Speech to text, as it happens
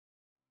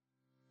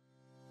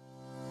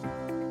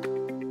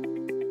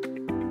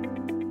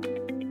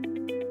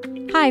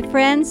Hi,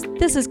 friends.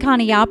 This is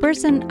Connie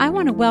Albers, and I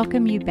want to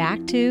welcome you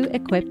back to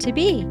Equipped to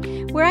Be,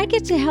 where I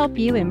get to help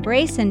you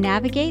embrace and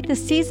navigate the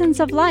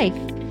seasons of life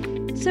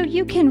so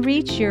you can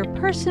reach your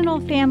personal,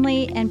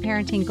 family, and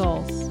parenting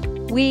goals.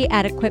 We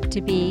at Equipped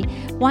to Be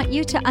want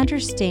you to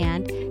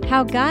understand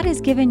how God has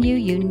given you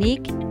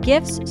unique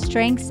gifts,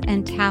 strengths,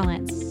 and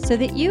talents so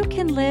that you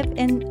can live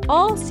in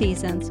all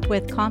seasons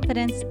with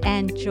confidence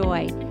and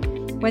joy.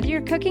 Whether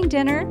you're cooking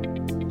dinner,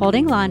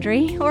 holding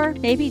laundry, or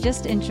maybe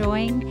just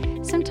enjoying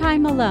some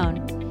time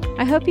alone.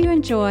 I hope you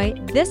enjoy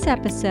this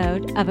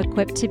episode of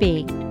Equipped to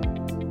Be.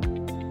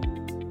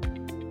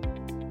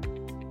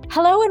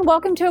 Hello and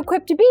welcome to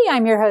Equipped to Be.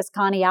 I'm your host,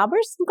 Connie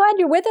Albers. I'm glad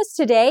you're with us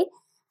today.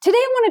 Today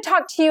I want to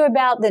talk to you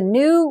about the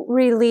new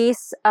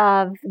release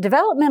of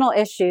developmental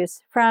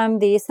issues from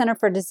the Center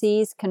for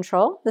Disease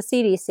Control, the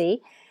CDC.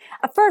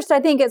 First, I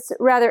think it's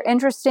rather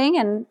interesting,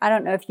 and I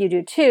don't know if you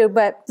do too,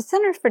 but the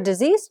Center for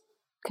Disease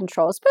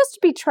Control is supposed to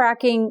be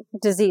tracking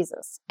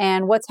diseases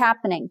and what's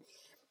happening.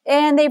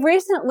 And they've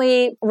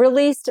recently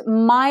released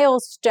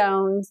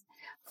milestones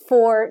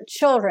for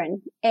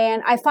children.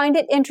 And I find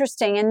it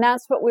interesting. And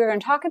that's what we're going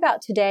to talk about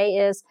today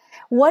is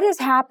what is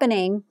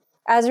happening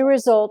as a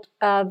result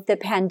of the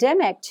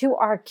pandemic to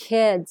our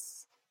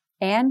kids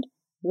and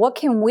what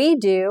can we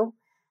do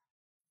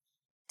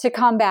to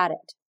combat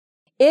it.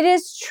 It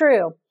is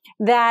true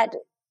that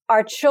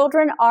our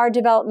children are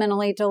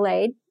developmentally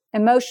delayed,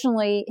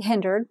 emotionally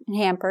hindered and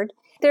hampered.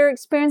 They're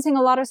experiencing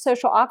a lot of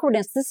social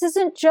awkwardness. This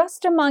isn't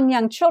just among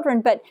young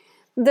children, but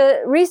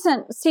the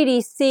recent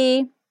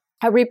CDC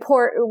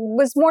report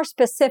was more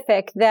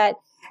specific that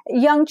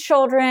young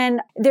children,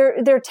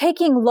 they're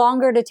taking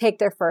longer to take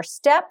their first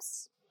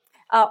steps,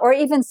 or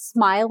even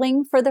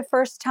smiling for the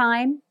first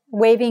time,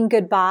 waving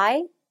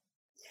goodbye.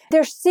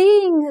 They're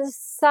seeing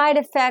side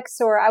effects,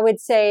 or I would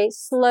say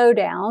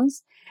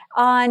slowdowns,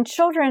 on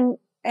children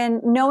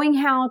and knowing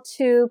how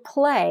to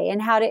play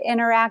and how to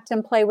interact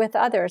and play with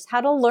others,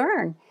 how to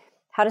learn,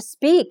 how to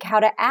speak,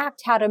 how to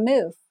act, how to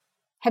move.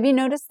 Have you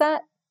noticed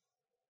that?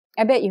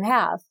 I bet you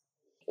have.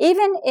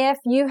 Even if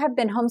you have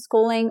been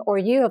homeschooling or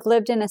you have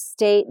lived in a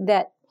state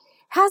that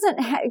hasn't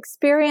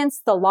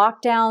experienced the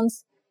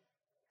lockdowns,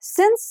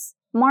 since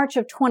March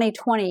of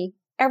 2020,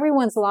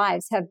 everyone's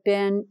lives have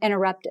been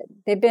interrupted.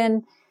 They've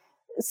been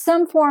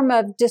some form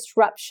of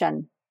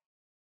disruption.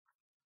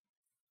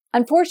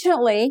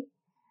 Unfortunately,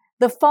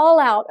 the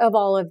fallout of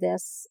all of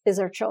this is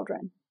our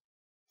children.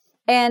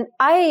 And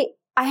I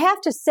have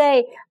to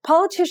say,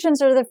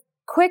 politicians are the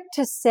quick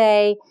to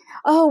say,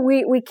 oh,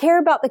 we care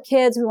about the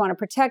kids, we want to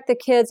protect the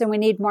kids, and we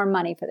need more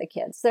money for the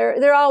kids.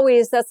 They're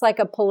always, that's like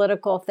a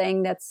political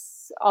thing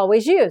that's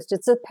always used.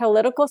 It's a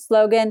political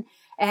slogan,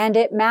 and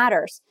it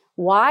matters.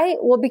 Why?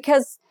 Well,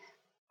 because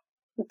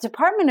the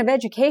Department of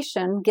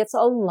Education gets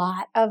a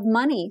lot of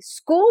money.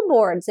 School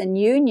boards and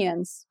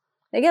unions,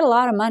 they get a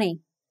lot of money.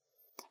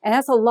 And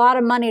that's a lot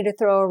of money to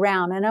throw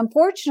around. And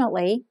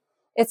unfortunately,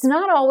 it's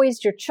not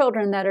always your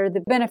children that are the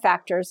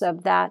benefactors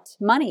of that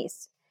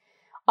monies.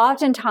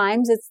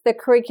 Oftentimes, it's the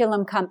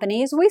curriculum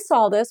companies. We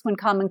saw this when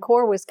Common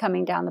Core was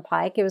coming down the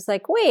pike. It was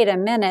like, wait a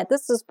minute,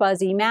 this is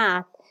fuzzy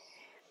math.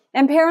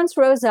 And parents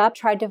rose up,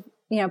 tried to,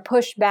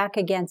 push back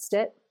against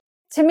it.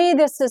 To me,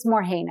 this is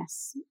more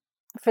heinous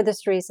for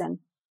this reason.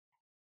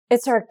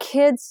 It's our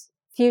kids'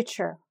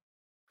 future.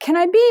 Can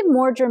I be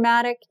more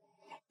dramatic?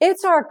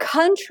 It's our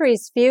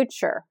country's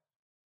future.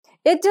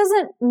 It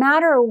doesn't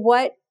matter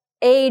what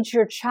age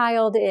your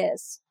child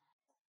is.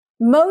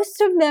 Most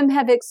of them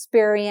have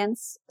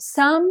experienced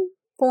some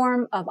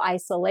form of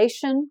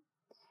isolation,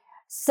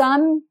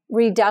 some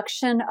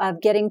reduction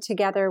of getting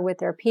together with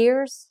their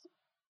peers,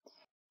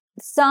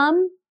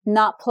 some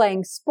not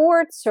playing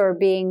sports or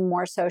being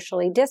more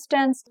socially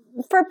distanced.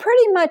 For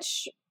pretty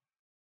much,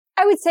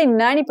 I would say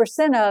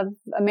 90% of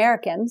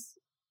Americans,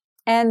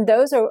 and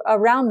those are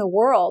around the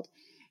world,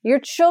 your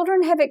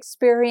children have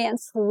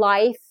experienced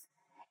life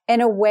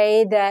in a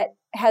way that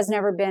has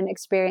never been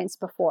experienced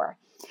before.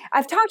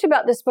 I've talked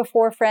about this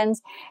before,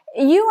 friends.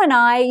 You and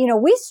I,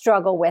 we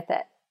struggle with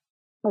it.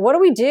 What do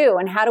we do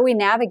and how do we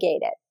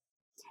navigate it?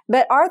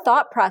 But our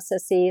thought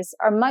processes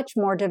are much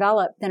more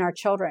developed than our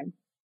children.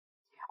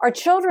 Our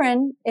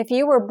children, if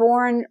you were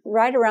born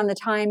right around the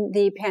time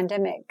the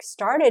pandemic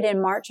started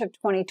in March of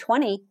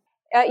 2020,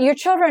 your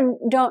children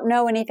don't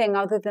know anything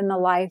other than the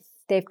life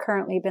they've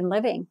currently been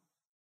living.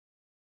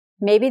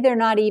 Maybe they're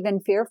not even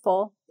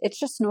fearful. It's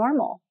just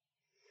normal.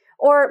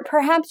 Or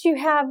perhaps you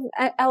have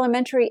an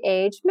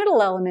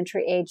middle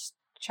elementary age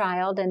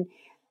child,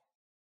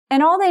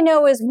 and all they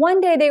know is one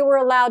day they were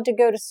allowed to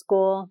go to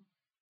school.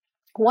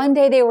 One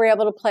day they were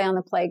able to play on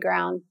the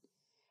playground.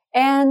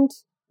 And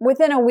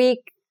within a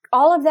week,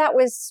 all of that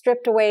was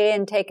stripped away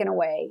and taken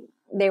away.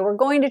 They were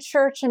going to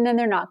church and then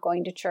they're not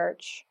going to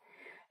church.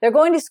 They're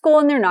going to school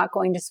and they're not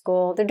going to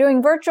school. They're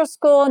doing virtual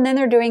school and then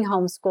they're doing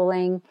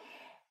homeschooling.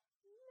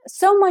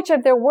 So much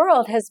of their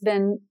world has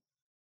been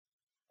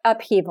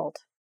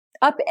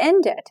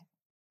upended.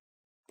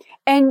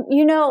 And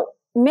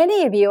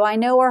many of you I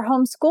know are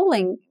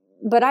homeschooling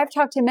but I've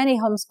talked to many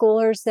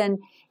homeschoolers, and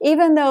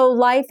even though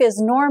life is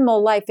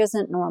normal, life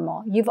isn't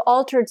normal. You've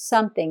altered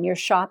something, your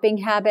shopping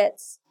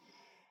habits.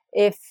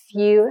 If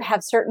you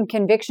have certain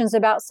convictions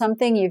about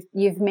something,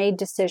 you've made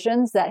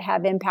decisions that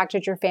have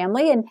impacted your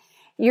family, and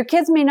your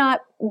kids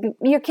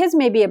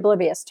may be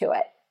oblivious to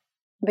it,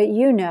 but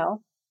you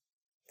know.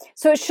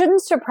 So it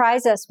shouldn't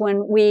surprise us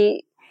when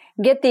we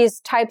get these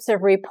types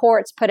of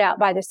reports put out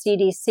by the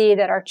CDC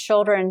that our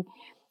children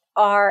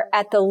are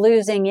at the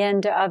losing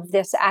end of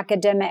this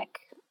academic,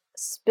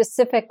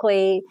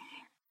 specifically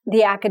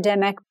the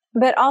academic,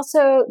 but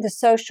also the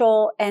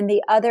social and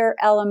the other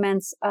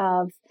elements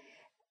of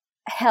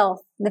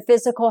health, the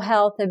physical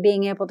health of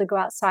being able to go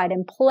outside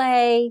and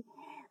play,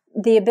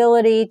 the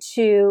ability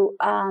to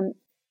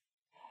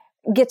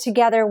get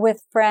together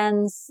with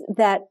friends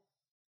that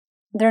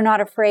they're not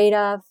afraid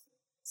of.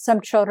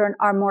 Some children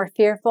are more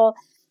fearful.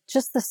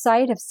 Just the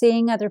sight of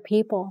seeing other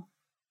people.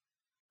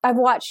 I've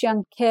watched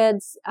young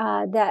kids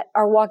that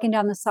are walking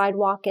down the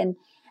sidewalk, and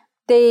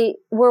they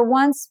were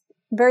once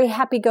very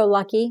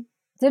happy-go-lucky,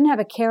 didn't have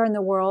a care in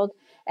the world,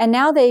 and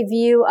now they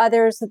view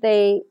others that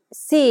they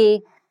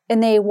see,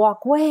 and they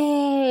walk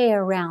way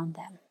around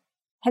them.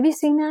 Have you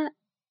seen that?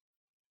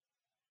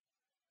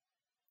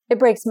 It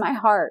breaks my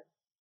heart.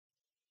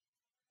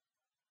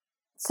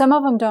 Some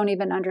of them don't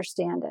even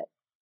understand it.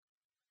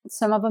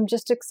 Some of them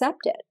just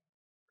accept it.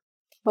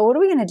 But what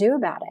are we going to do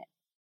about it?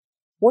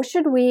 What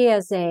should we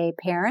as a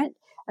parent,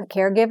 a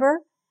caregiver,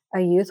 a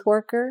youth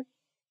worker,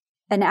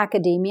 an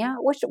academia,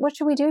 what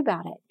should we do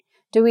about it?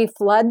 Do we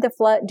flood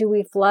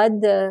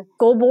the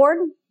school board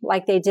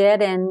like they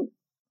did in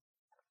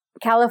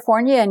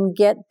California and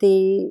get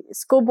the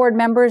school board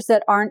members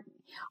that aren't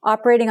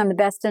operating on the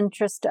best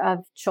interest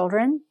of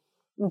children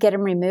and get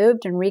them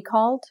removed and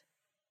recalled?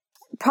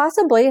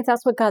 Possibly, if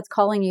that's what God's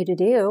calling you to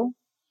do.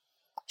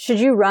 Should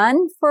you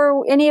run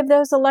for any of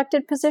those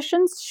elected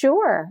positions?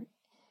 Sure,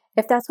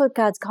 if that's what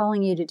God's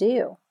calling you to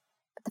do.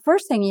 But the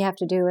first thing you have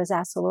to do is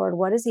ask the Lord,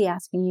 what is He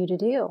asking you to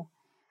do?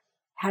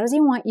 How does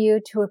He want you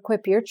to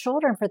equip your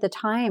children for the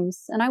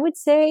times, and I would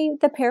say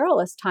the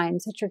perilous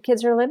times that your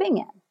kids are living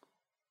in?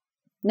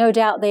 No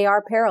doubt they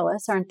are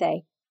perilous, aren't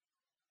they?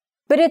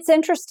 But it's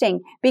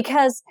interesting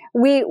because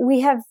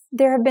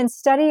there have been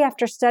study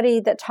after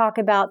study that talk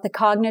about the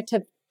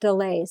cognitive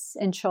delays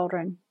in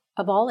children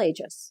of all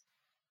ages.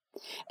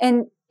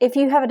 And if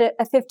you have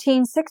a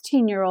 15,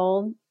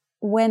 16-year-old,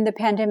 when the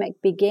pandemic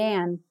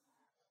began,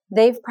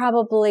 they've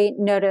probably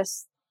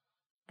noticed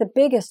the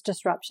biggest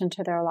disruption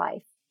to their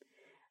life.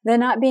 The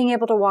not being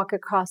able to walk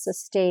across a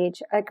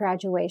stage at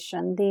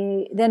graduation,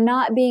 the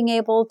not being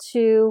able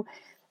to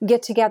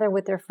get together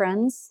with their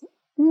friends.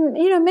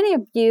 You know, many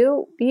of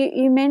you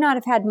may not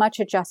have had much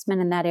adjustment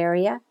in that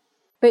area,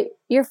 but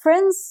your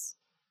friends,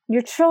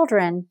 your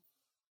children,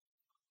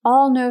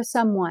 all know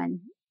someone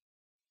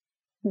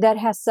that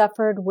has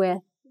suffered with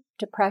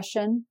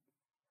depression.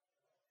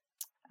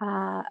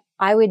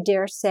 I would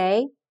dare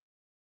say,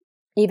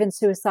 even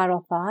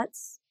suicidal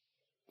thoughts.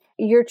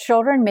 Your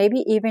children,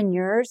 maybe even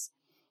yours,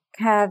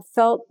 have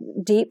felt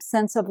deep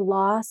sense of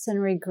loss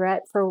and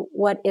regret for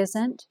what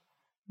isn't,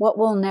 what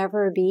will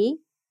never be.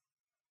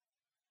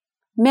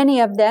 Many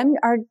of them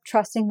are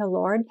trusting the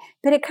Lord,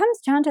 but it comes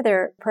down to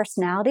their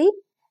personality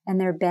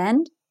and their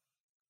bend.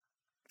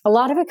 A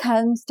lot of it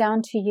comes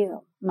down to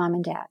you, Mom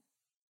and Dad.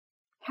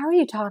 How are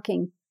you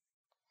talking?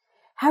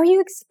 How are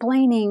you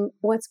explaining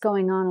what's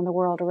going on in the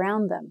world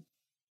around them?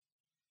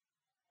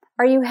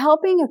 Are you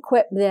helping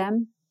equip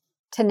them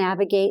to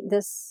navigate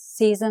this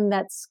season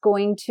that's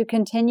going to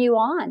continue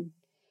on?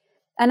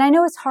 And I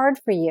know it's hard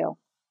for you.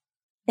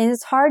 And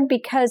it's hard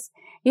because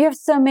you have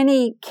so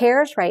many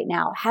cares right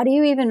now. How do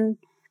you even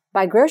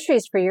buy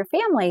groceries for your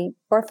family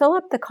or fill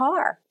up the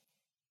car?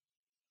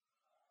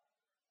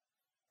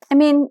 I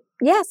mean,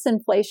 yes,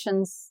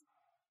 inflation's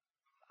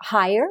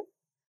higher.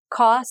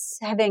 Costs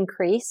have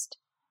increased.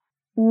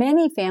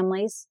 Many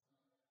families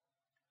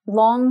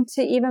long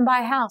to even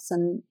buy a house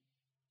and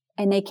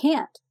they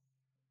can't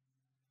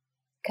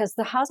because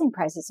the housing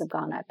prices have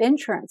gone up.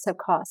 Insurance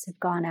costs have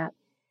gone up.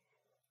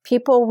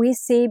 People we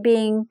see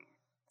being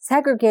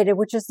segregated,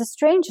 which is the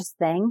strangest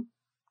thing.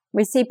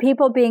 We see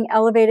people being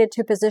elevated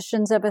to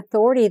positions of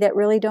authority that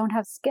really don't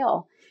have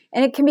skill.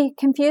 And it can be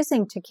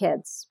confusing to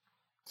kids.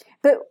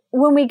 But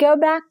when we go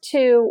back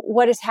to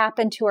what has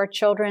happened to our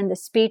children, the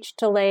speech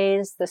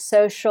delays, the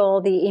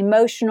social, the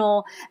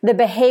emotional, the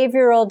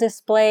behavioral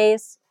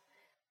displays,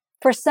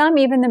 for some,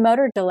 even the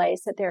motor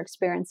delays that they're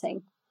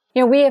experiencing.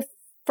 You know, we have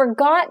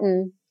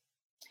forgotten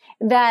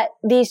that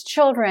these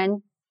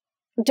children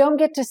don't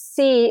get to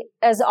see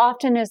as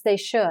often as they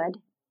should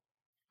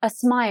a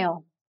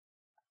smile.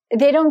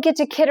 They don't get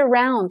to kid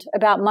around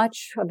about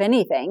much of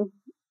anything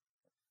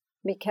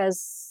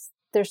because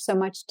there's so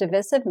much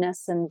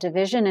divisiveness and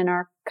division in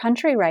our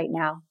country right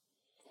now.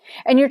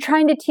 And you're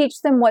trying to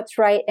teach them what's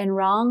right and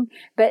wrong,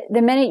 but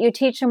the minute you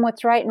teach them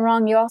what's right and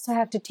wrong, you also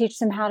have to teach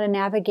them how to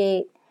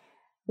navigate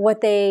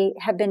what they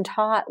have been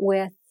taught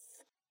with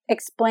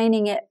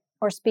explaining it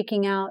or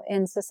speaking out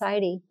in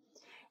society.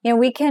 You know,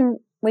 we can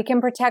We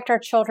can protect our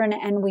children,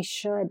 and we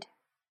should.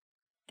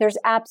 There's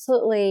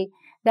absolutely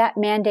that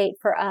mandate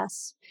for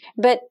us.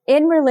 But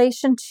in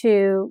relation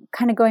to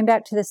kind of going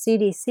back to the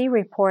CDC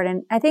report,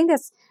 and I think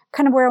that's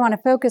kind of where I want to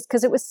focus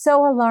because it was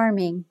so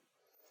alarming.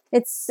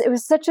 It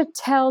was such a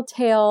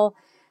telltale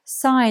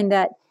sign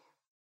that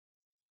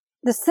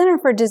the Center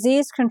for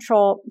Disease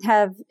Control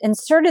have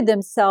inserted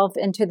themselves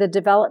into the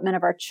development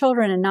of our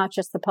children and not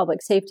just the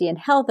public safety and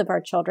health of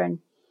our children.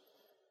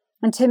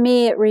 And to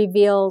me, it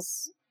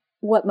reveals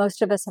what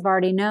most of us have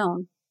already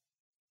known.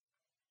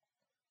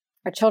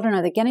 Our children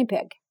are the guinea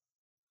pig.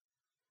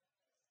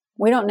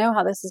 We don't know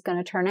how this is going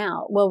to turn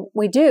out. Well,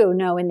 we do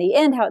know in the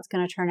end how it's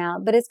going to turn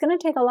out, but it's going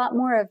to take a lot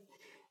more of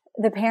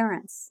the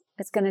parents.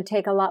 It's going to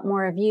take a lot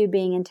more of you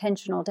being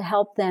intentional to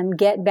help them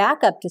get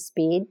back up to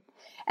speed.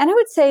 And I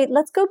would say,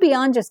 let's go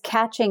beyond just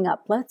catching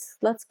up. Let's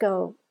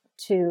go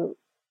to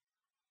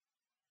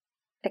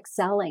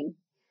excelling,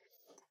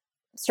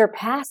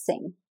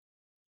 surpassing.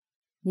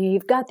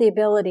 You've got the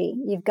ability,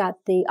 you've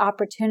got the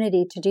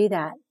opportunity to do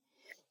that.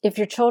 If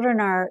your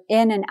children are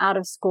in and out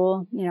of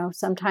school,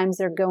 sometimes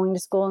they're going to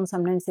school and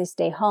sometimes they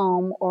stay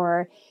home,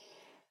 or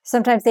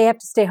sometimes they have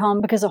to stay home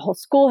because the whole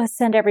school has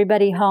sent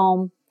everybody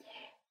home.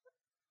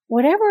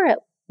 Whatever it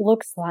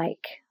looks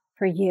like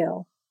for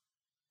you,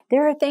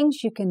 there are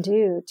things you can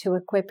do to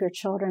equip your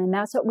children, and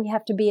that's what we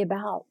have to be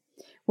about.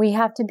 We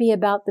have to be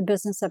about the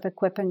business of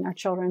equipping our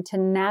children to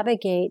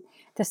navigate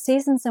the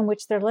seasons in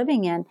which they're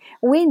living in.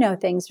 We know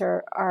things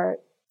are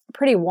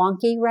pretty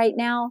wonky right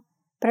now,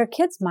 but our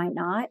kids might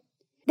not.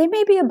 They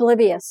may be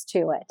oblivious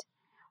to it.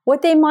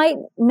 What they might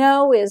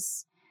know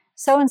is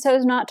so-and-so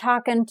is not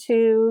talking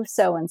to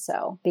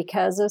so-and-so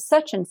because of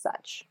such and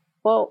such.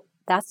 Well,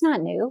 that's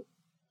not new.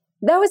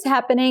 That was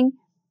happening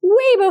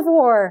way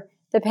before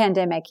the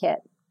pandemic hit.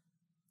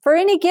 For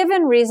any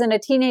given reason, a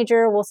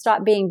teenager will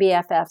stop being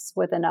BFFs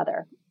with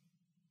another.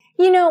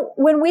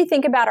 When we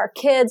think about our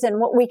kids and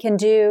what we can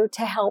do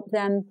to help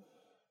them,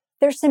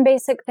 there's some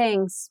basic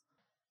things.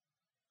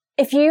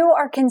 If you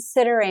are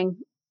considering,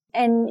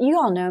 and you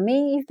all know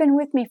me, you've been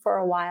with me for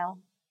a while,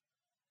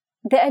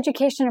 the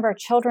education of our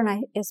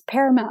children is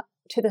paramount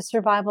to the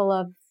survival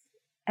of,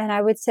 and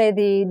I would say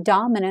the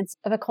dominance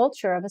of a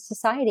culture, of a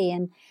society.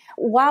 And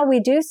while we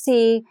do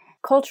see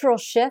cultural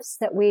shifts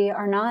that we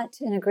are not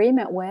in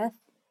agreement with,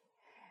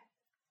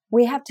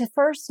 we have to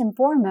first and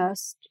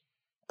foremost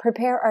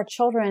prepare our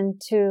children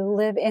to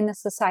live in the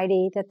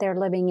society that they're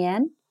living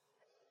in,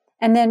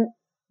 and then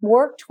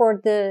work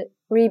toward the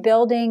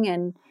rebuilding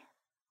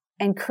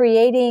and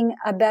creating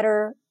a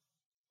better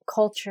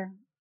culture.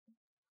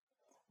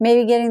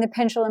 Maybe getting the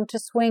pendulum to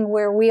swing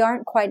where we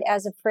aren't quite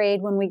as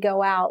afraid when we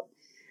go out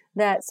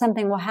that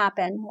something will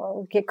happen or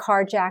we'll get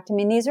carjacked. I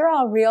mean, these are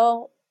all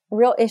real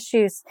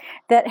issues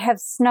that have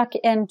snuck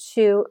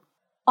into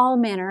all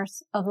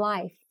manners of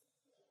life.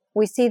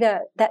 We see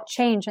that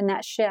change and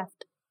that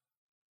shift.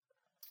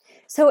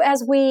 So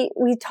as we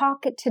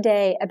talk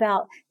today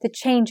about the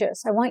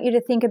changes, I want you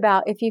to think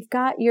about, if you've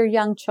got your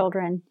young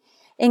children,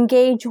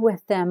 engage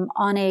with them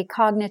on a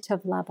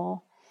cognitive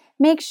level.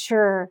 Make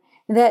sure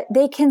that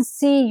they can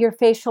see your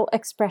facial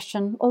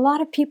expression. A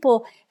lot of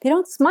people, they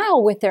don't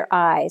smile with their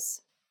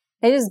eyes.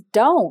 They just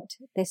don't.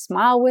 They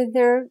smile with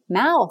their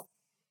mouth.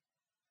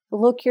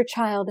 Look your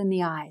child in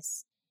the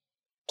eyes.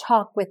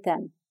 Talk with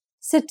them.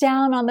 Sit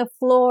down on the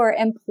floor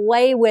and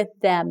play with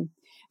them.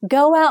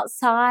 Go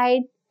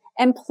outside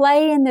and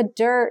play in the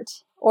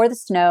dirt or the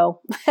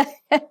snow.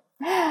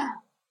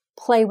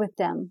 Play with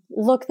them.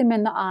 Look them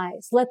in the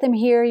eyes. Let them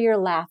hear your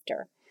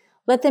laughter.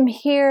 Let them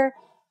hear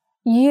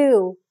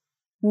you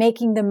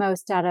making the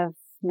most out of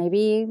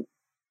maybe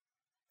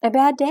a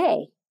bad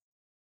day.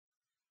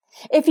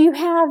 If you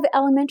have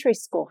elementary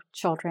school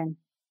children,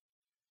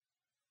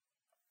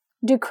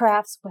 do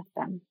crafts with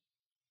them.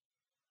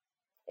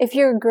 If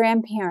you're a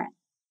grandparent,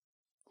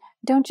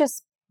 don't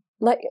just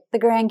let the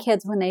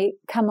grandkids, when they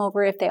come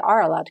over, if they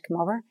are allowed to come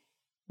over,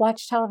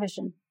 watch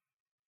television.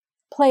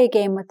 Play a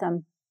game with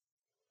them.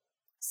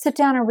 Sit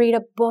down and read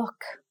a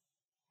book.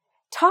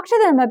 Talk to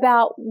them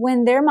about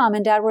when their mom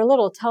and dad were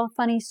little. Tell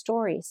funny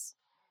stories.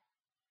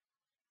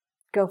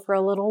 Go for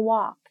a little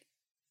walk.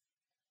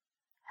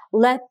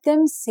 Let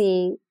them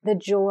see the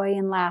joy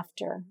and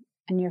laughter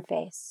in your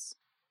face.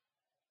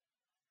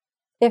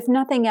 If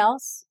nothing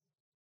else,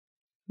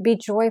 be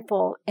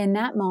joyful in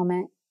that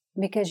moment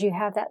because you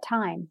have that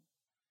time.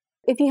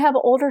 If you have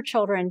older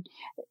children,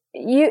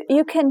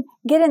 you can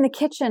get in the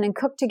kitchen and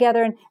cook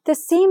together. And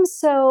this seems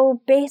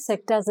so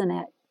basic, doesn't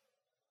it?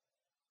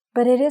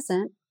 But it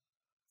isn't.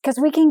 Because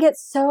we can get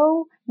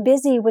so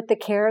busy with the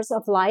cares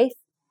of life.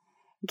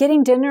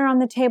 Getting dinner on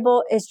the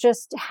table is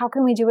just, how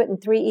can we do it in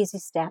 3 easy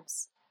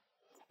steps?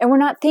 And we're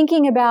not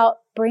thinking about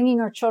bringing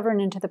our children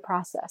into the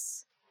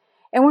process.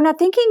 And we're not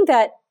thinking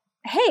that,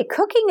 hey,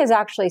 cooking is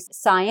actually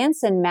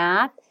science and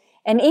math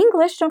and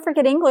English. Don't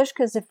forget English,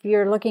 because if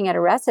you're looking at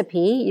a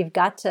recipe, you've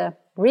got to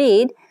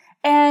read.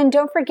 And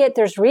don't forget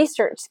there's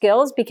research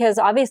skills, because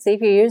obviously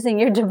if you're using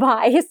your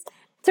device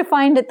to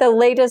find the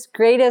latest,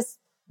 greatest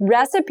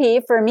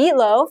recipe for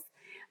meatloaf,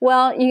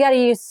 Well, you got to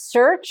use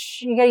search.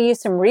 You got to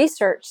use some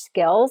research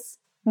skills.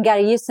 You got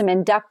to use some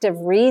inductive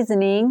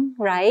reasoning,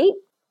 right?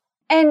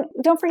 And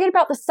don't forget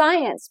about the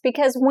science,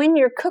 because when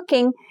you're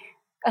cooking,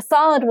 a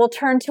solid will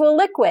turn to a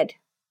liquid.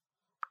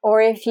 Or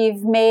if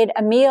you've made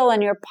a meal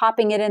and you're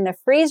popping it in the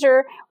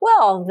freezer,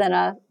 well, then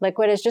a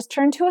liquid has just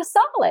turned to a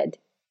solid.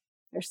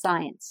 There's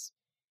science.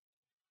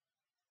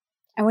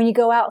 And when you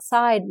go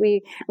outside,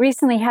 we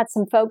recently had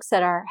some folks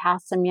at our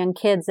house, some young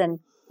kids, and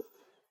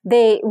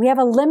we have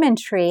a lemon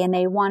tree, and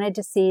they wanted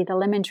to see the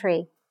lemon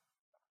tree.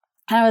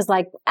 And I was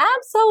like,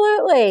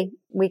 absolutely,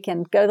 we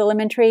can go to the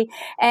lemon tree.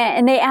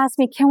 And they asked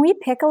me, can we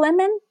pick a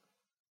lemon?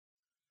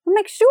 I'm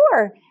like,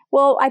 sure.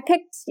 Well,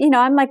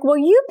 I'm like, well,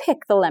 you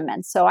pick the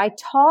lemon. So I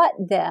taught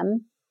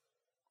them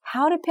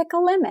how to pick a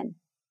lemon.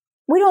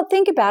 We don't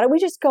think about it. We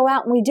just go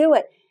out and we do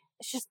it.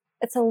 It's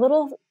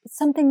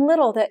something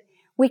little that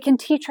we can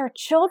teach our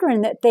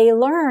children, that they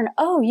learn.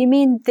 Oh, you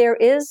mean there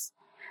is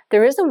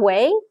a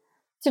way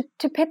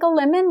to pick a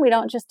lemon? We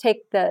don't just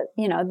take the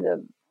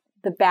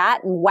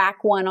bat and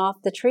whack one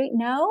off the tree.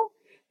 No,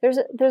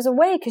 there's a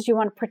way, because you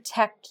want to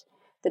protect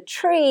the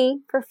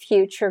tree for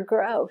future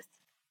growth.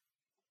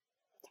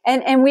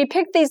 And we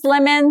picked these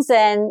lemons,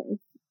 and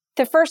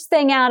the first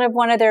thing out of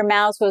one of their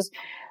mouths was,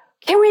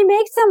 can we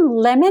make some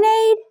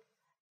lemonade?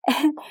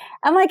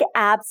 I'm like,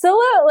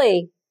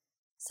 absolutely.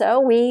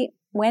 So we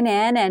went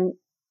in and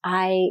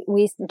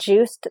we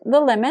juiced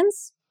the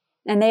lemons,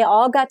 and they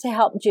all got to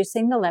help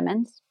juicing the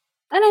lemons.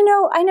 And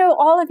I know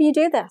all of you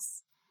do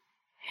this.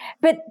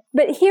 But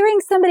hearing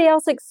somebody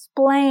else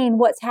explain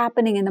what's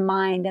happening in the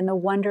mind and the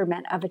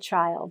wonderment of a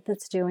child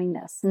that's doing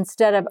this,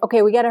 instead of,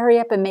 okay, we got to hurry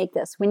up and make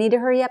this. We need to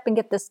hurry up and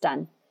get this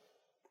done.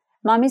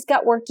 Mommy's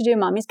got work to do.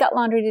 Mommy's got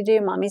laundry to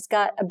do. Mommy's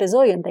got a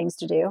bazillion things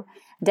to do.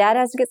 Dad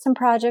has to get some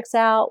projects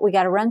out. We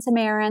got to run some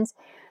errands.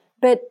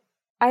 But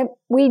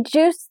we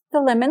juiced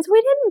the lemons.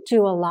 We didn't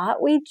do a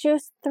lot. We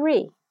juiced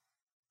 3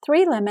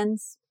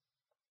 lemons.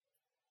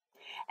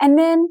 And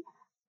then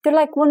they're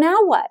like, well, now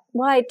what?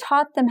 Well, I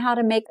taught them how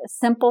to make a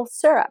simple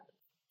syrup.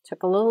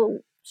 Took a little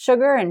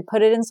sugar and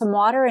put it in some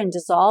water and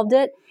dissolved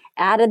it,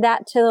 added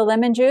that to the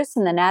lemon juice,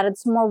 and then added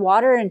some more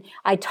water. And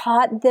I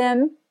taught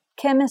them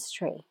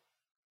chemistry.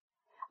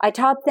 I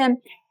taught them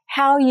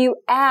how you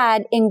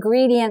add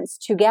ingredients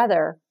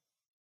together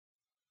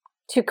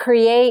to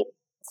create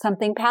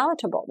something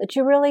palatable that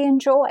you really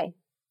enjoy.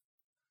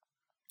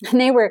 And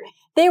they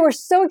were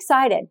so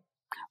excited.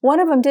 One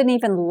of them didn't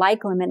even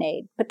like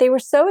lemonade, but they were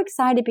so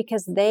excited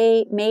because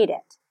they made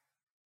it.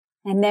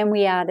 And then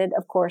we added,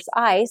 of course,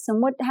 ice.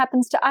 And what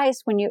happens to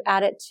ice when you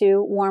add it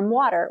to warm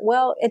water?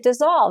 Well, it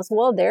dissolves.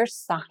 Well, there's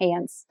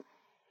science.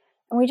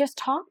 And we just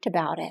talked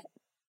about it.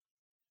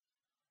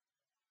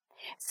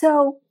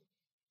 So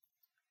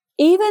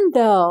even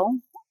though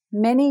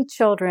many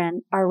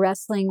children are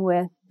wrestling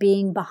with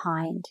being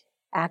behind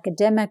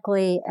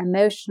academically,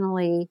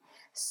 emotionally,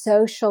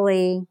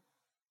 socially,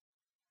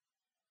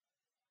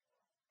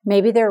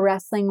 maybe they're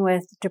wrestling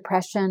with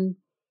depression.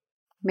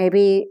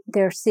 Maybe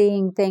they're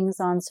seeing things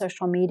on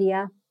social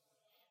media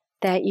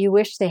that you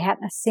wish they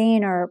hadn't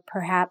seen, or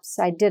perhaps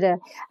I did a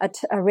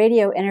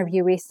radio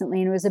interview recently,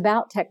 and it was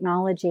about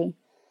technology.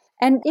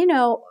 And,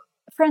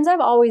 friends, I've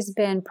always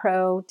been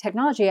pro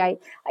technology. I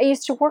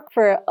used to work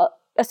for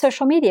a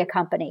social media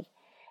company.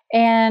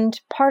 And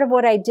part of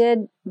what I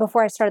did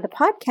before I started the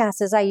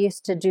podcast is I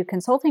used to do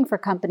consulting for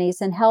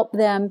companies and help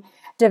them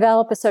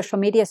develop a social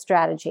media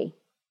strategy.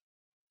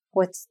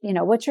 What's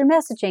your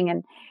messaging?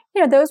 And,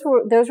 those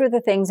were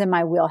the things in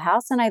my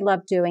wheelhouse, and I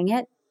loved doing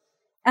it.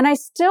 And I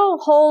still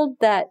hold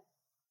that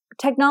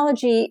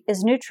technology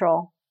is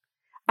neutral.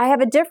 I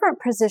have a different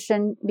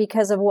position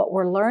because of what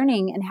we're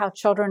learning and how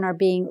children are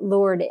being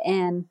lured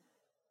in.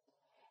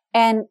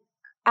 And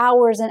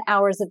hours and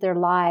hours of their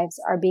lives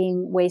are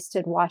being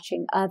wasted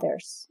watching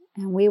others.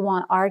 And we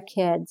want our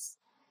kids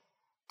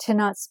to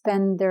not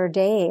spend their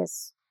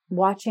days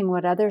watching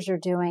what others are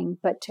doing,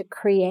 but to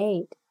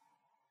create.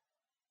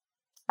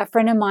 A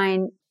friend of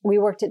mine, we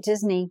worked at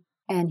Disney,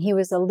 and he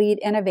was a lead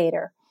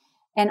innovator.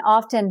 And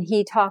often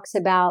he talks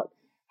about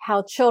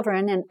how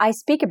children, and I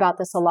speak about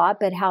this a lot,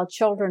 but how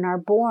children are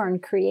born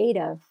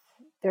creative.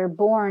 They're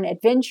born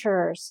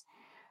adventurers.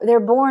 They're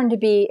born to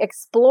be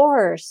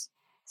explorers.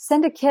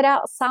 Send a kid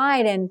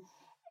outside and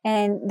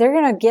they're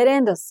going to get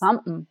into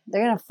something.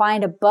 They're going to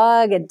find a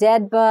bug, a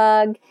dead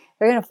bug.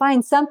 They're going to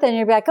find something, and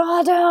you'll be like,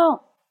 oh,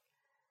 don't.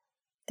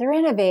 They're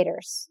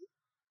innovators.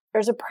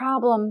 There's a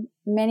problem.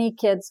 Many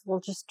kids will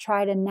just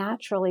try to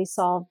naturally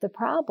solve the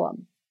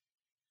problem.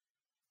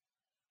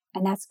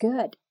 And that's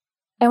good.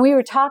 And we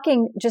were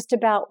talking just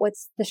about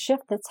what's the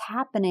shift that's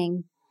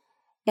happening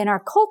in our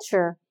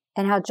culture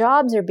and how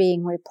jobs are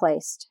being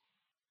replaced.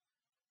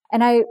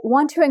 And I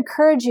want to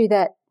encourage you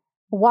that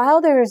while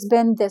there has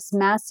been this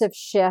massive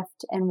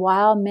shift, and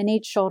while many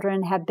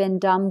children have been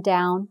dumbed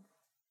down,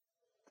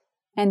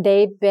 and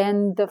they've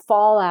been the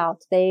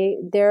fallout,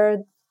 they're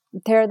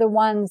the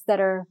ones that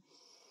are,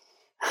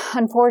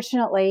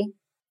 unfortunately,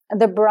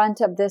 the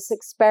brunt of this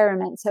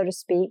experiment, so to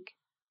speak.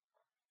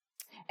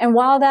 And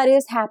while that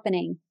is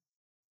happening,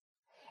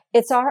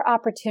 It's our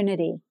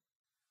opportunity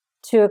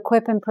to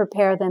equip and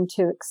prepare them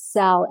to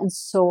excel and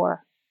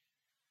soar,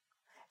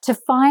 to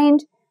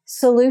find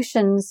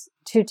solutions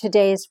to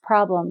today's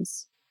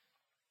problems,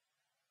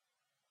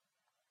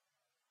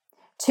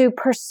 to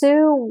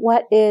pursue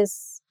what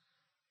is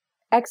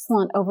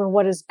excellent over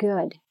what is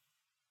good.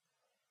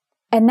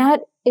 And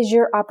that is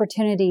your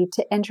opportunity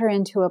to enter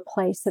into a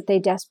place that they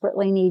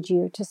desperately need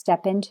you to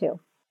step into.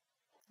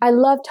 I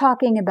love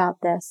talking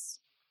about this.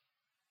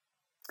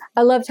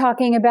 I love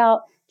talking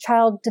about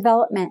child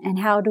development and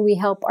how do we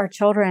help our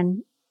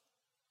children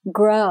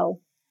grow.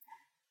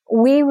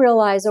 We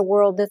realize a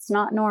world that's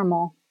not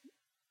normal.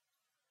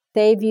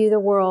 They view the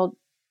world,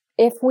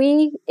 if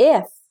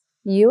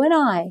you and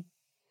I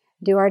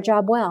do our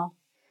job well,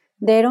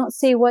 they don't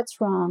see what's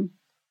wrong.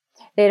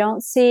 They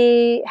don't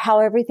see how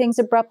everything's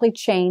abruptly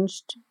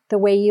changed the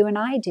way you and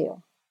I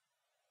do.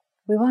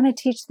 We want to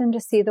teach them to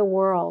see the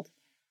world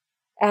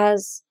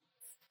as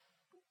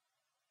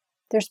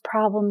there's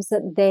problems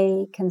that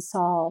they can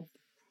solve.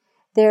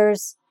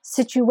 There's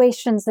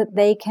situations that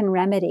they can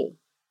remedy.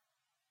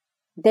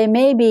 They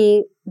may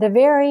be the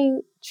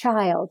very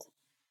child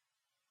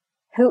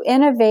who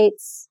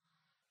innovates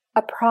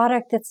a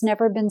product that's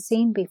never been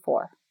seen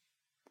before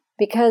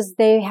because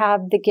they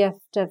have the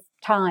gift of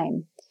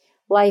time.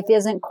 Life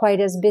isn't quite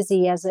as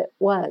busy as it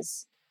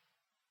was.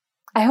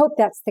 I hope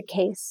that's the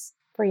case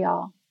for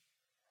y'all.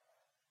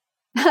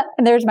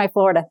 And there's my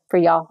Florida for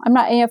y'all.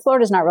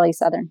 Florida's not really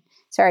Southern.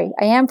 Sorry,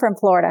 I am from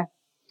Florida.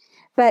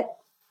 But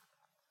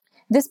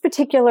this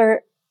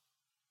particular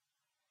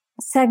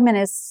segment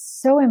is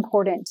so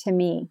important to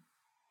me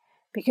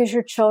because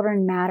your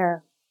children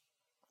matter.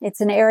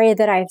 It's an area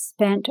that I've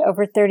spent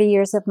over 30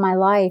 years of my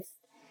life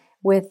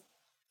with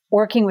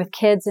working with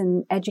kids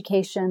in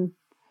education.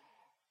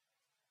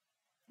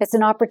 It's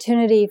an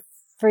opportunity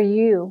for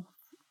you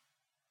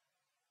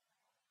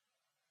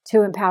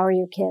to empower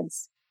your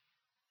kids.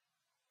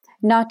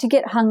 Not to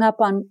get hung up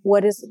on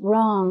what is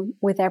wrong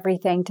with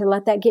everything, to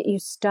let that get you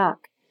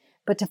stuck,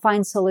 but to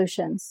find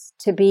solutions,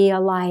 to be a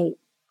light,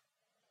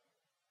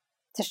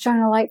 to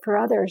shine a light for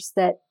others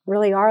that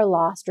really are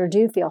lost or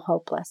do feel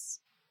hopeless,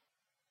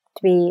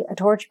 to be a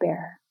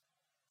torchbearer.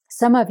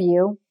 Some of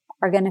you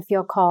are going to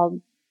feel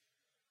called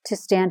to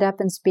stand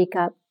up and speak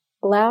up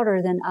louder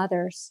than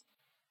others.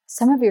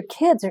 Some of your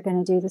kids are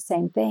going to do the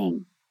same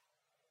thing.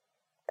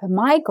 But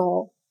my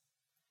goal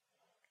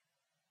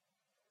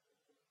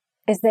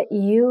is that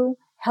you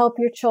help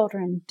your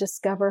children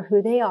discover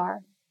who they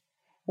are,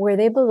 where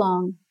they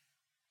belong,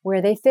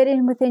 where they fit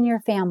in within your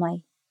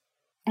family,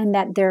 and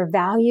that their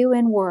value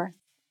and worth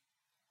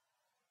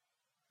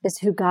is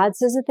who God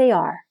says that they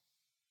are,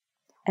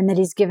 and that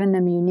He's given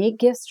them unique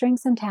gifts,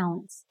 strengths, and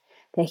talents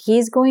that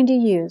He's going to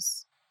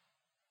use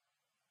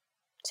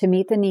to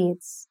meet the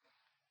needs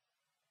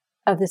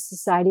of the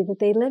society that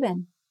they live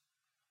in.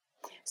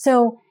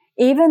 So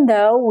even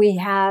though we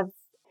have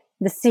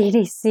the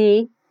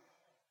CDC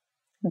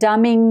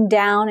dumbing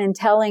down and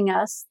telling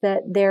us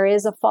that there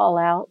is a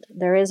fallout,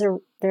 there is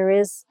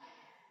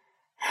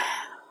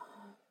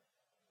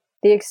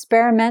the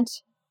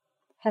experiment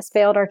has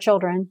failed our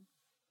children,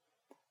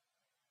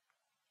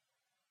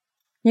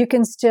 you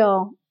can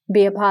still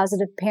be a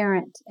positive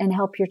parent and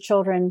help your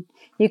children.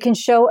 You can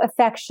show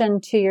affection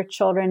to your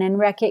children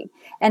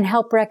and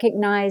help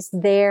recognize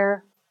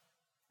their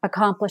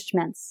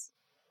accomplishments.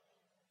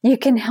 You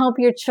can help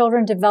your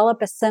children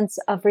develop a sense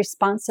of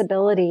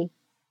responsibility.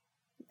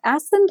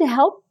 Ask them to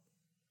help.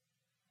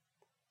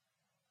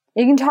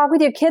 You can talk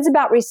with your kids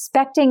about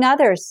respecting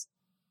others.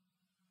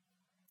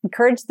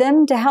 Encourage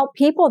them to help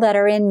people that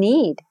are in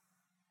need.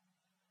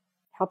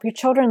 Help your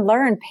children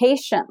learn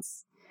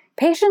patience.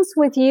 Patience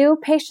with you,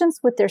 patience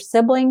with their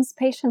siblings,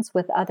 patience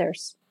with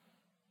others.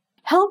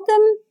 Help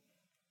them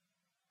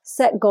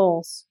set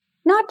goals,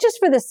 not just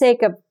for the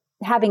sake of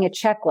having a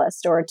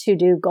checklist or a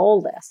to-do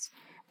goal list,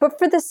 but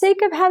for the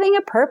sake of having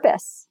a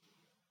purpose.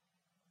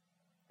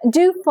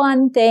 Do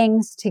fun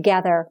things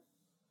together.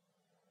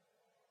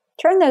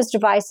 Turn those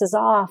devices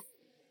off.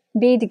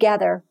 Be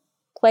together.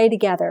 Play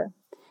together.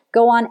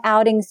 Go on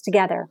outings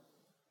together.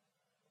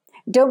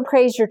 Don't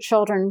praise your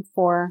children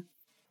for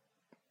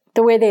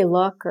the way they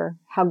look or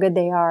how good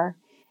they are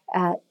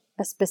at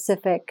a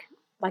specific,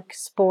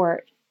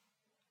 sport.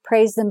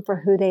 Praise them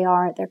for who they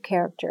are, their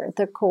character,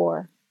 their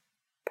core.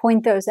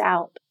 Point those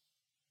out.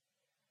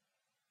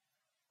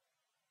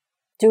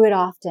 Do it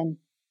often.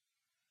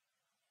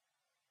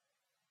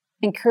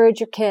 Encourage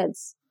your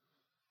kids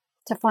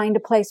to find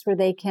a place where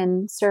they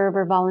can serve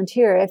or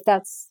volunteer if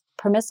that's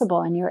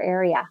permissible in your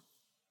area.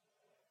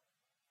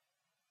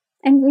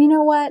 And you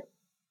know what?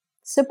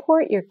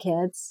 Support your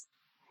kids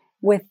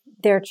with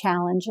their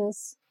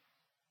challenges.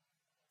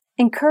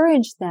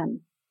 Encourage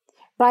them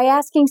by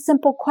asking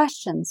simple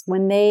questions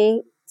when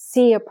they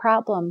see a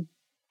problem.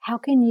 How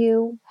can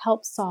you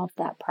help solve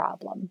that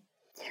problem?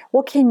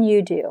 What can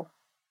you do?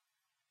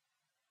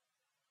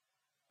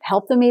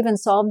 Help them even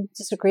solve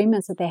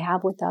disagreements that they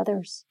have with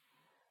others.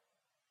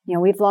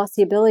 We've lost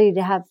the ability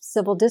to have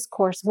civil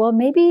discourse. Well,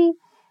 maybe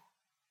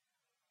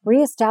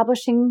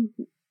reestablishing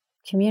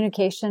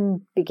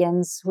Communication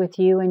begins with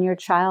you and your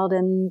child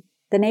in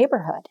the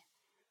neighborhood,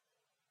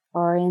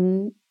 or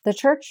in the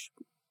church,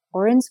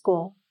 or in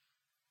school.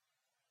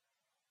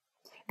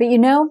 But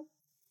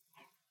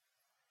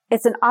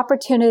it's an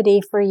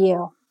opportunity for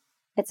you.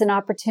 It's an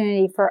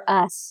opportunity for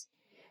us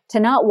to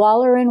not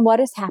wallow in what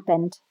has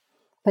happened,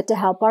 but to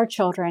help our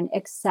children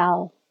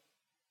excel.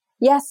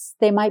 Yes,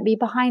 they might be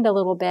behind a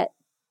little bit.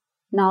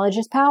 Knowledge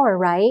is power,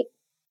 right?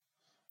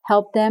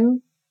 Help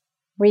them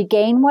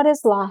regain what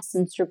is lost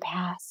and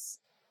surpass.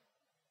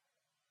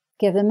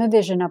 Give them a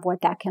vision of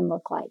what that can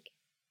look like.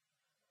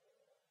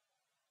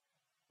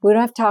 We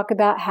don't have to talk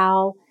about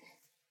how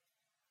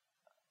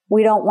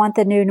we don't want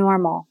the new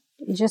normal.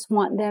 You just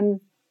want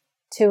them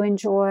to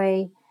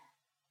enjoy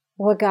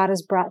what God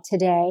has brought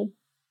today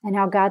and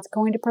how God's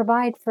going to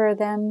provide for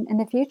them in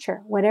the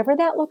future, whatever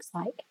that looks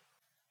like.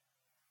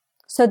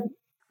 So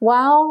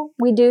while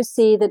we do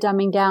see the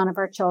dumbing down of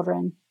our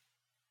children,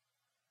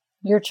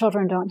 your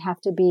children don't have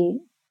to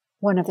be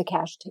one of the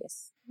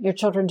casualties. Your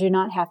children do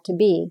not have to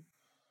be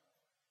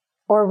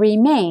or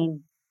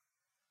remain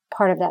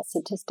part of that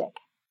statistic.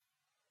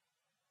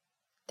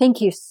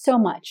 Thank you so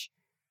much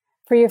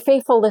for your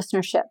faithful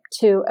listenership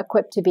to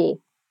Equipped to Be,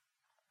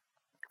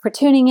 for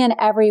tuning in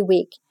every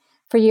week,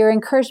 for your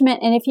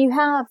encouragement. And if you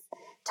have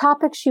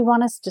topics you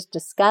want us to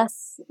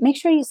discuss, make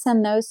sure you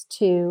send those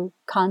to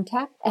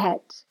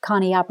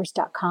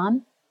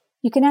contact@conniealbers.com.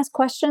 You can ask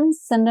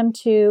questions, send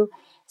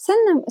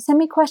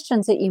me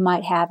questions that you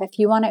might have if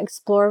you want to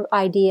explore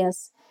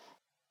ideas.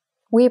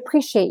 We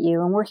appreciate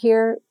you, and we're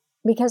here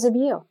because of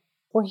you.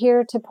 We're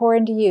here to pour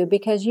into you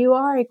because you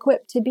are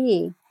equipped to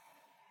be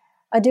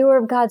a doer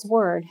of God's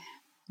word.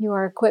 You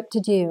are equipped to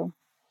do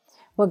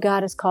what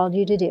God has called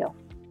you to do.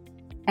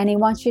 And He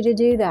wants you to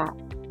do that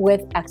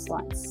with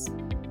excellence.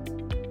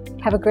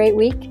 Have a great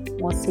week.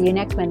 We'll see you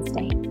next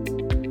Wednesday.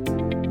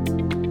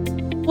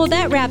 Well,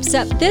 that wraps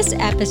up this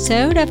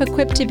episode of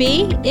Equipped to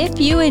Be. If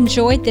you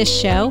enjoyed this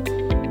show,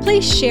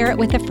 please share it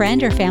with a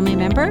friend or family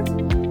member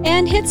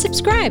and hit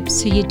subscribe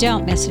so you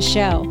don't miss a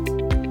show.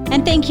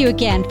 And thank you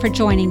again for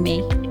joining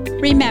me.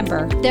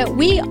 Remember that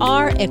we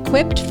are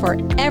equipped for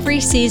every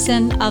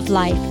season of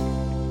life.